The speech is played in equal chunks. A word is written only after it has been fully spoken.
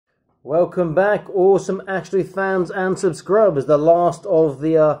Welcome back, awesome actually fans and subscribers. The last of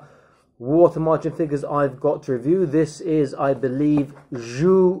the water margin figures I've got to review. This is, I believe,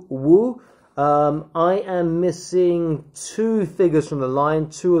 Zhu. I am missing two figures from the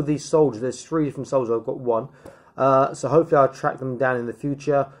line, two of these soldiers. There's three different soldiers, I've got one. So hopefully I'll track them down in the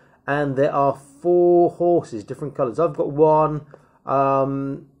future. And there are four horses, different colours. I've got one.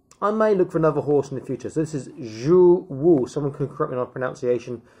 I may look for another horse in the future. So this is Zhu. Someone can correct me on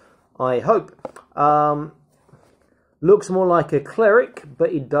pronunciation, I hope. Looks more like a cleric,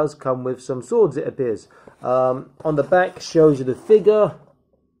 but it does come with some swords, it appears. On the back shows you the figure.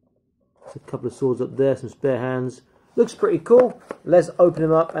 There's a couple of swords up there, some spare hands. Looks pretty cool. Let's open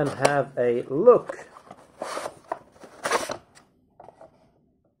him up and have a look.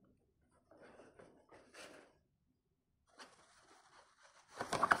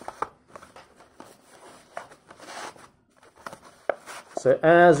 So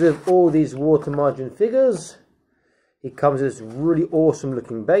as with all these water margin figures, it comes with this really awesome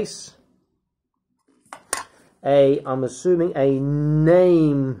looking base. I'm assuming a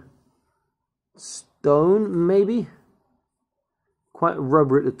name stone, maybe. Quite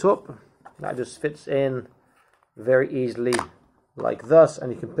rubbery at the top. That just fits in very easily like thus,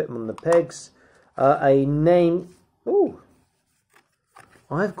 and you can put them on the pegs. A name. Oh,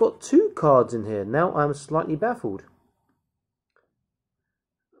 I've got two cards in here. Now I'm slightly baffled.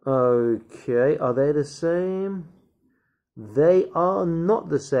 Okay, are they the same? They are not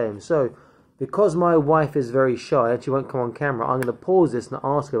the same. So, because my wife is very shy and she won't come on camera, I'm going to pause this and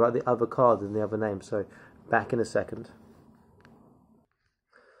ask her about the other cards and the other names. So, back in a second.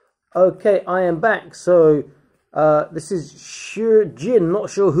 Okay, I am back. So, this is Jin. Not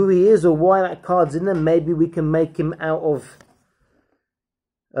sure who he is or why that card's in there. Maybe we can make him out of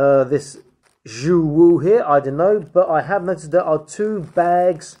this Zhu here, I don't know, but I have noticed there are two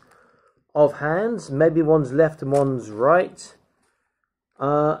bags of hands. Maybe one's left and one's right.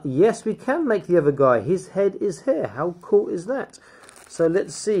 Yes, we can make the other guy. His head is here. How cool is that? So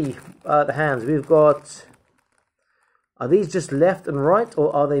let's see the hands. We've got... Are these just left and right,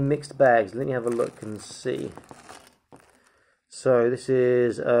 or are they mixed bags? Let me have a look and see. So this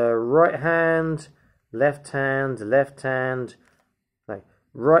is right hand, left hand, left hand.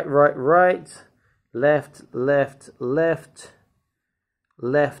 Right, right, right, left, left, left,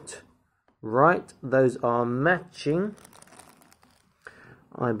 left, right. Those are matching,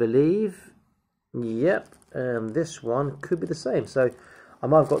 I believe. Yep, this one could be the same. So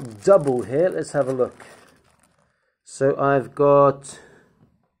I've got double here. Let's have a look. So I've got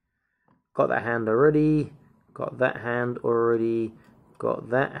that hand already, got that hand already, got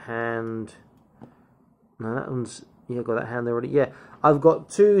that hand. No, that one's... Yeah, got that hand already. Yeah, I've got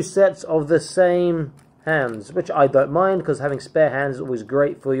two sets of the same hands, which I don't mind, because having spare hands is always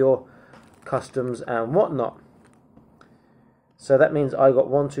great for your customs and whatnot. So that means I got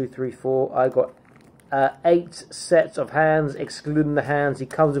 1, 2, 3, 4. I got 8 sets of hands, excluding the hands he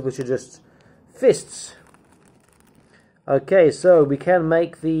comes with, which are just fists. Okay, so we can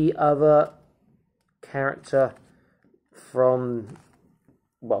make the other character from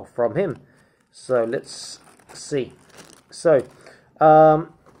him. So let's see. So,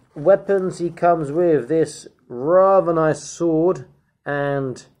 weapons, he comes with this rather nice sword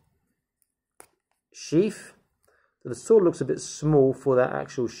and sheath. The sword looks a bit small for that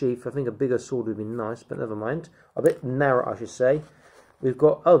actual sheath. I think a bigger sword would be nice, but never mind. A bit narrow, I should say. We've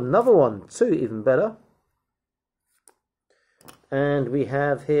got, oh, another one, two, even better. And we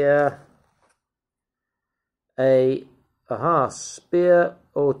have here a spear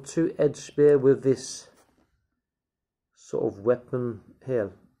or two-edged spear with this sort of weapon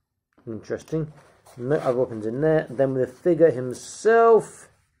here. Interesting. No other weapons in there. Then with the figure himself.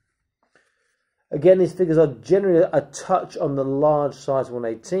 Again, these figures are generally a touch on the large size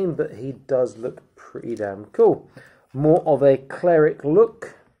 118, but he does look pretty damn cool. More of a cleric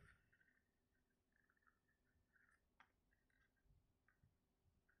look.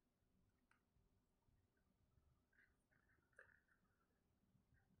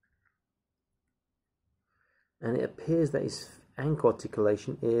 And it appears that his ankle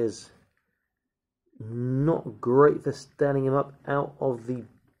articulation is not great for standing him up out of the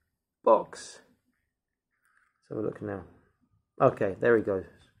box. Let's have a look now. Okay, there he goes.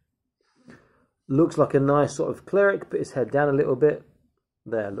 Looks like a nice sort of cleric. Put his head down a little bit.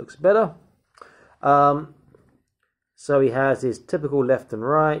 There, looks better. So he has his typical left and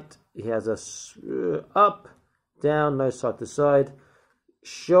right. He has a up, down, no side to side.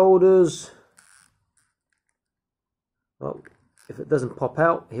 Shoulders. Well, if it doesn't pop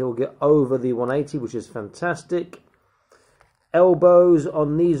out, he'll get over the 180, which is fantastic. Elbows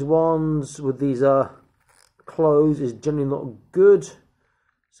on these ones with these clothes is generally not good,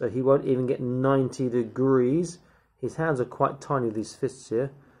 so he won't even get 90 degrees. His hands are quite tiny with these fists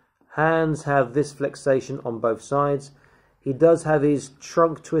here. Hands have this flexation on both sides. He does have his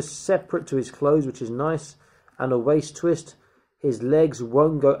trunk twist separate to his clothes, which is nice, and a waist twist. His legs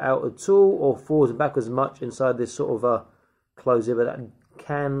won't go out at all or forwards and backwards much inside this sort of clothes here, but that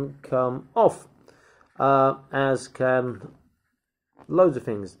can come off, as can loads of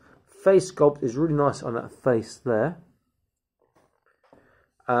things. Face sculpt is really nice on that face there.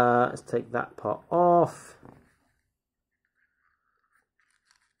 Let's take that part off.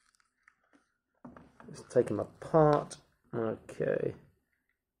 Let's take him apart. Okay.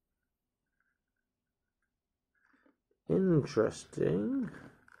 Interesting.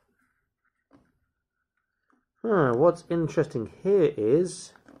 What's interesting here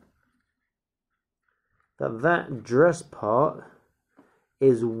is that dress part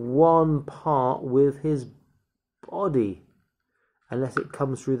is one part with his body, unless it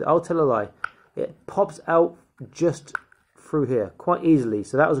comes through I'll tell a lie, it pops out just through here quite easily,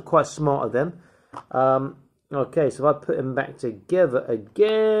 so that was quite smart of them. Okay, so if I put him back together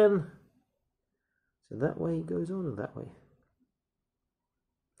again, so that way he goes on, and that way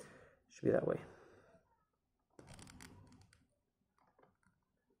should be that way.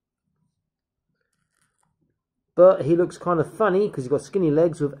 But he looks kind of funny because he's got skinny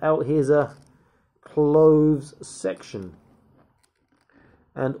legs without his clothes section.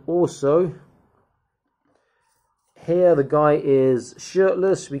 And also, here the guy is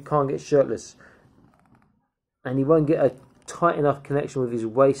shirtless. We can't get shirtless. And he won't get a tight enough connection with his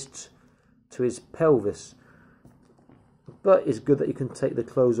waist to his pelvis. But it's good that you can take the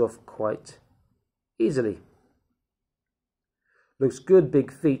clothes off quite easily. Looks good,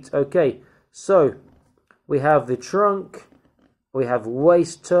 big feet. Okay, so we have the trunk, we have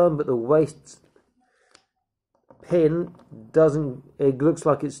waist turn, but the waist pin doesn't, it looks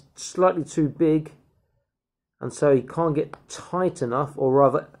like it's slightly too big, and so you can't get tight enough, or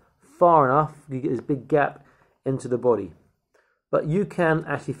rather far enough, you get this big gap into the body. But you can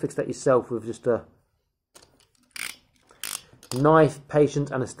actually fix that yourself with just a knife, patience,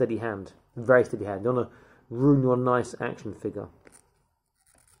 and a steady hand. Very steady hand. You don't want to ruin your nice action figure.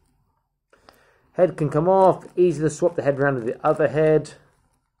 Head can come off. Easy to swap the head around to the other head.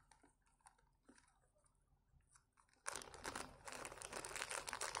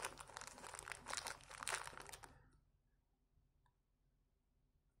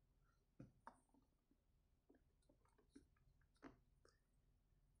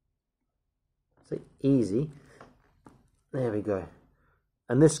 So easy. There we go.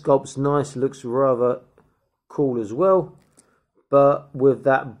 And this sculpt's nice. Looks rather cool as well. But with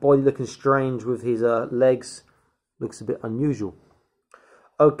that body looking strange with his legs, looks a bit unusual.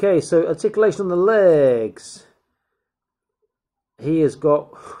 Okay, so articulation on the legs. He has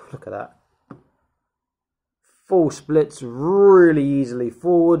got, look at that, full splits really easily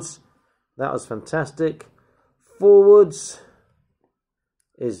forwards. That was fantastic. Forwards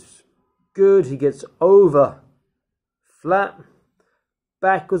is good. He gets over flat.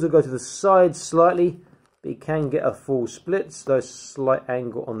 Backwards will go to the side slightly. But you can get a full split, so slight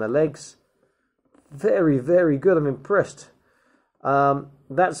angle on the legs. Very, very good. I'm impressed.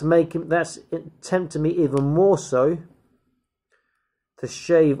 That's tempting me even more so to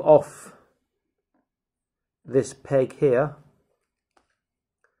shave off this peg here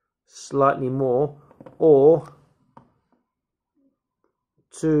slightly more, or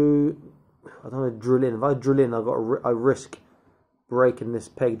to, I don't want to drill in. If I drill in, I risk breaking this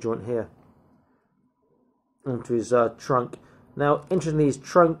peg joint here onto his trunk. Now, interestingly, his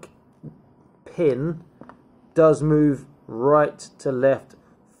trunk pin does move right to left,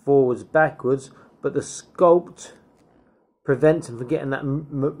 forwards, backwards, but the sculpt prevents him from getting that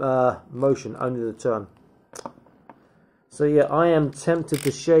motion, only the turn. So yeah, I am tempted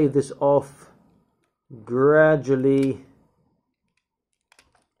to shave this off gradually.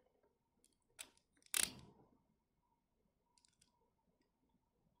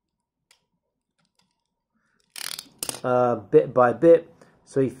 Bit by bit,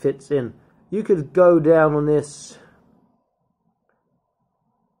 so he fits in. You could go down on this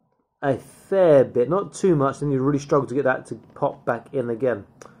a fair bit, not too much, then you really struggle to get that to pop back in again.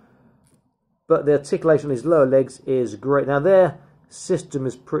 But the articulation on his lower legs is great. Now their system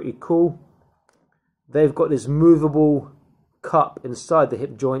is pretty cool. They've got this movable cup inside the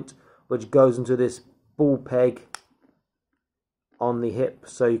hip joint, which goes into this ball peg on the hip,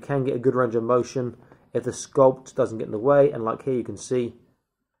 so you can get a good range of motion if the sculpt doesn't get in the way. And like here you can see,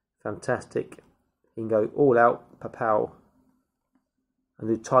 fantastic. You can go all out, pow. and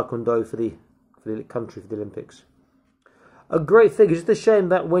do taekwondo for the country, for the Olympics. A great figure. Just a shame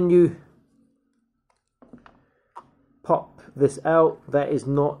that when you pop this out, that is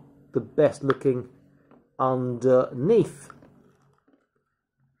not the best looking underneath.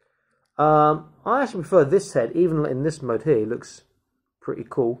 I actually prefer this head, even in this mode here. It looks pretty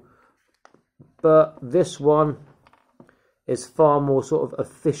cool. But this one is far more sort of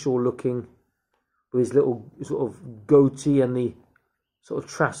official looking, with his little sort of goatee and the sort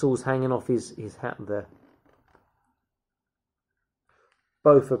of tassels hanging off his hat there.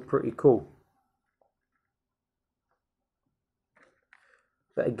 Both are pretty cool.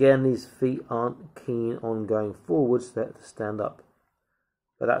 But again, these feet aren't keen on going forwards, they have to stand up.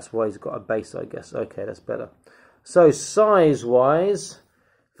 But that's why he's got a base, I guess. Okay, that's better. So size-wise,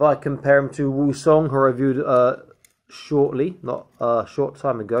 if I compare him to Wusong, who I reviewed shortly, not a short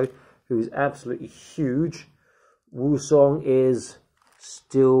time ago, who is absolutely huge. Wusong is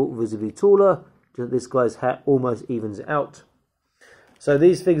still visibly taller. This guy's hat almost evens it out. So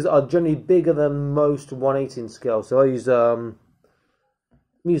these figures are generally bigger than most 1/18 scale. So I use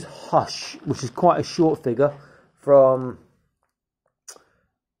H.A.C.K.S, which is quite a short figure from.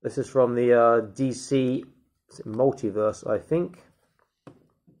 This is from the DC Multiverse, I think.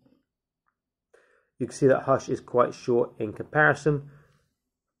 You can see that H.A.C.K.S is quite short in comparison,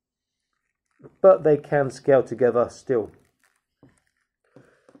 but they can scale together still.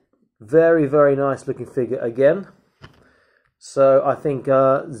 Very, very nice looking figure again. So I think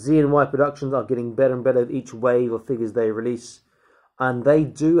Z&Y Productions are getting better and better with each wave of figures they release. And they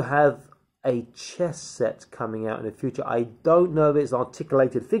do have a chess set coming out in the future. I don't know if it's an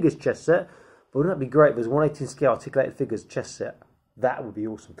articulated figures chess set, but wouldn't that be great if there's 1/18 scale articulated figures chess set? That would be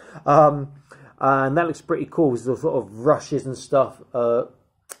awesome. And that looks pretty cool. There's sort of rushes and stuff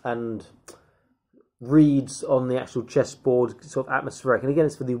and reeds on the actual chessboard, sort of atmospheric. And again,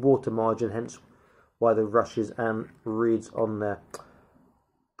 it's for the water margin, hence why the rushes and reeds on there.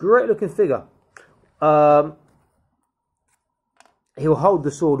 Great looking figure. He'll hold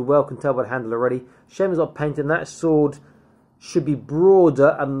the sword well, can tell by the handle already. Shame he's not painted. That sword should be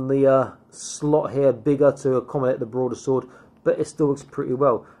broader and the slot here bigger to accommodate the broader sword, but it still looks pretty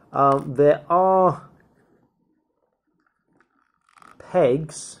well. There are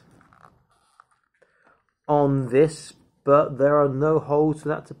pegs on this, but there are no holes for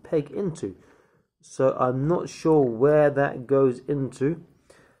that to peg into. So I'm not sure where that goes into.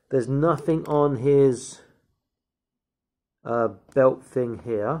 There's nothing on his belt thing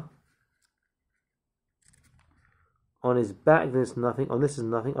here. On his back there's nothing. On this is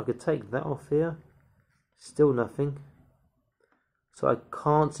nothing. I could take that off here. Still nothing. So I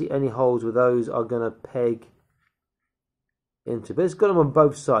can't see any holes where those are going to peg into. But it's got them on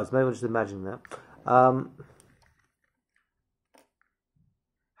both sides. Maybe I'm just imagining that.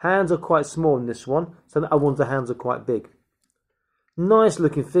 Hands are quite small in this one, so the other ones, the hands are quite big. Nice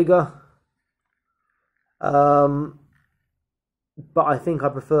looking figure. But I think I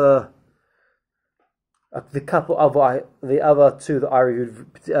prefer the other two that I reviewed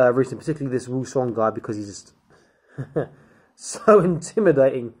recently, particularly this Wusong guy, because he's just so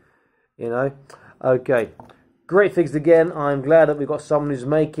intimidating, you know. Okay, great figures again. I'm glad that we've got someone who's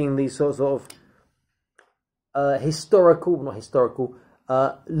making these sorts of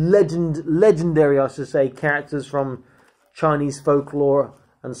legendary, I should say, characters from Chinese folklore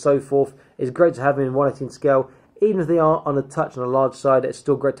and so forth. It's great to have them in 1/18 scale. Even if they are on a touch on a large side, it's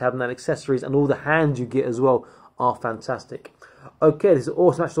still great to have them. And accessories and all the hands you get as well are fantastic. Okay, this is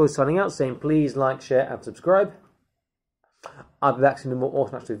Awesome Match Toys signing out, saying please like, share and subscribe. I'll be back soon with more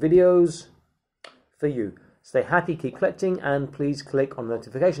Awesome Match Toys videos for you. Stay happy, keep collecting, and please click on the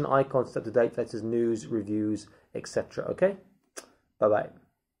notification icon to stay up to date with latest news, reviews, etc. Okay? Bye-bye.